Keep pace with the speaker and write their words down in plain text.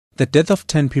The death of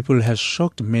 10 people has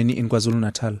shocked many in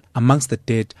KwaZulu-Natal. Amongst the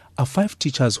dead are 5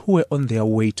 teachers who were on their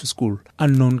way to school.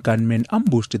 Unknown gunmen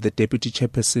ambushed the deputy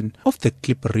chairperson of the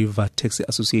Klip River Taxi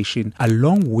Association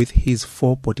along with his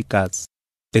 4 bodyguards.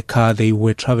 The car they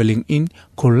were traveling in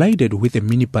collided with a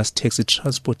minibus taxi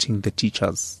transporting the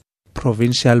teachers.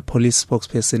 Provincial Police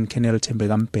spokesperson Colonel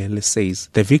Thembeka says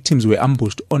the victims were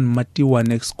ambushed on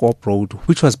Matiwane Scorp Road,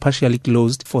 which was partially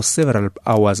closed for several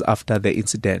hours after the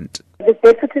incident. The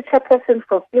deputy chairperson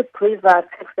for Klip River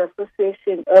Taxi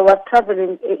Association was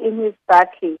traveling in his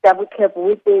bakkie, double cab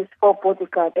with his 4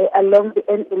 bodyguards along the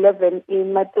N11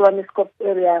 in Matiwane Scorp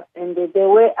area, and they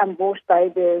were ambushed by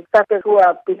the suspects who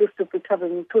are believed to be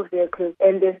traveling in 2 vehicles,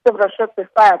 and several shots were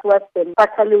fired towards them,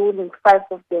 fatally wounding 5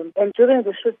 of them. And during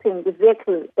the shooting, the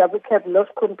vehicle, double cab, lost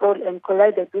control and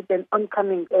collided with an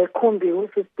oncoming Kombi,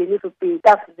 which is believed to be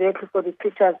staff vehicle for the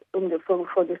teachers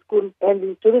for the school.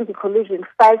 And during the collision,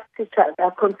 5 teachers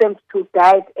are confirmed to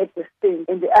died at the scene,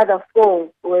 and the other 4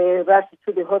 were rushed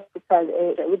to the hospital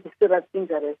with serious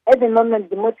injuries. At the moment,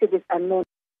 the motive is unknown.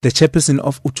 The chairperson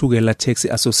of Uthukela Taxi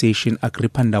Association,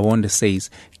 Agrippa Ndawonde, says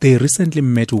they recently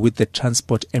met with the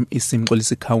Transport MEC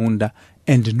Mxolisi Kaunda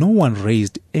and no one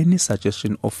raised any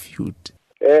suggestion of feud.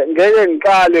 I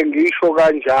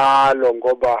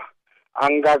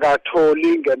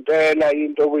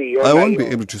won't be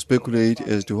able to speculate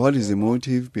as to what is the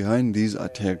motive behind these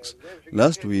attacks.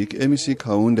 Last week, MEC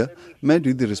Kaunda met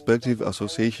with the respective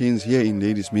associations here in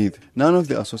Ladysmith. None of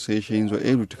the associations were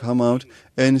able to come out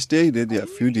and state that they are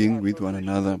feuding with one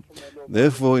another.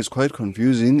 Therefore, it's quite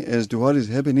confusing as to what is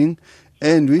happening,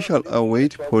 and we shall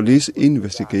await police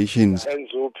investigations.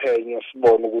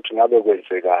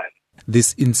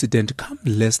 This incident comes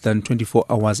less than 24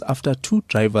 hours after 2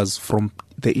 drivers from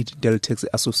the Edendale Taxi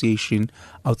Association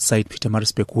outside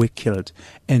Pietermaritzburg were killed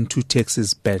and 2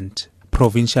 taxis burned.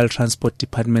 Provincial Transport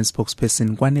Department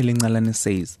spokesperson Kwanele Ngalane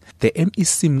says the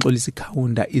MEC Mxolisi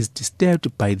Kaunda is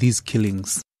disturbed by these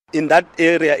killings. In that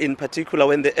area in particular,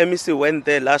 when the MEC went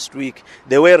there last week,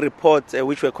 there were reports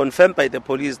which were confirmed by the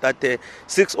police that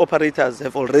 6 operators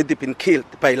have already been killed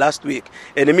by last week.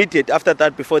 And immediately after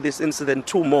that, before this incident,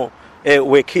 2 more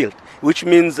were killed, which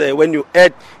means when you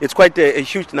add, it's quite a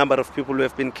huge number of people who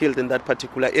have been killed in that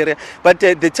particular area. But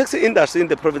the taxi industry in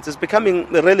the province is becoming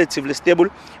relatively stable.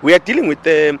 We are dealing with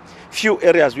a few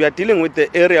areas. We are dealing with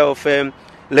the area of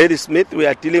Ladysmith, we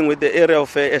are dealing with the area of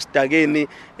Estageni,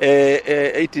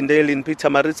 Edendale in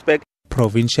Pietermaritzburg.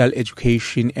 Provincial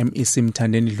Education MEC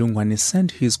Mthandeni Lungwane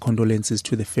sent his condolences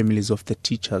to the families of the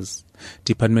teachers.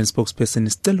 Department spokesperson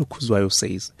Stella Kuzwayo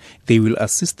says they will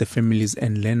assist the families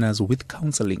and learners with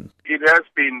counseling. It has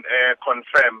been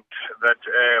confirmed that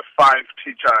 5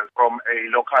 teachers from a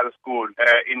local school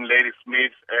in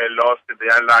Ladysmith lost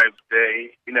their lives there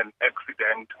in an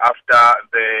accident after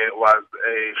there was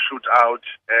a shootout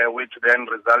which then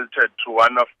resulted to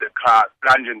one of the cars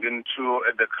plunging into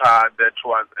the car that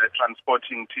was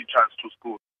transporting teachers to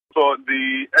school. So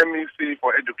the MEC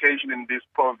for Education in this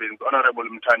province, Honorable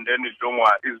Mthandeni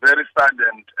Lungwane, is very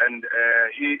saddened, and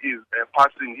he is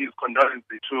passing his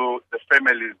condolences to the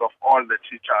families of all the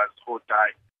teachers who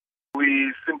died.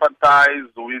 We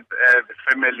sympathize with the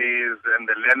families and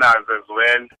the learners as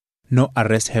well. No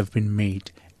arrests have been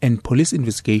made and police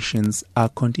investigations are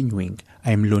continuing.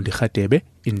 I am Londi Khatebe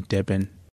in Durban.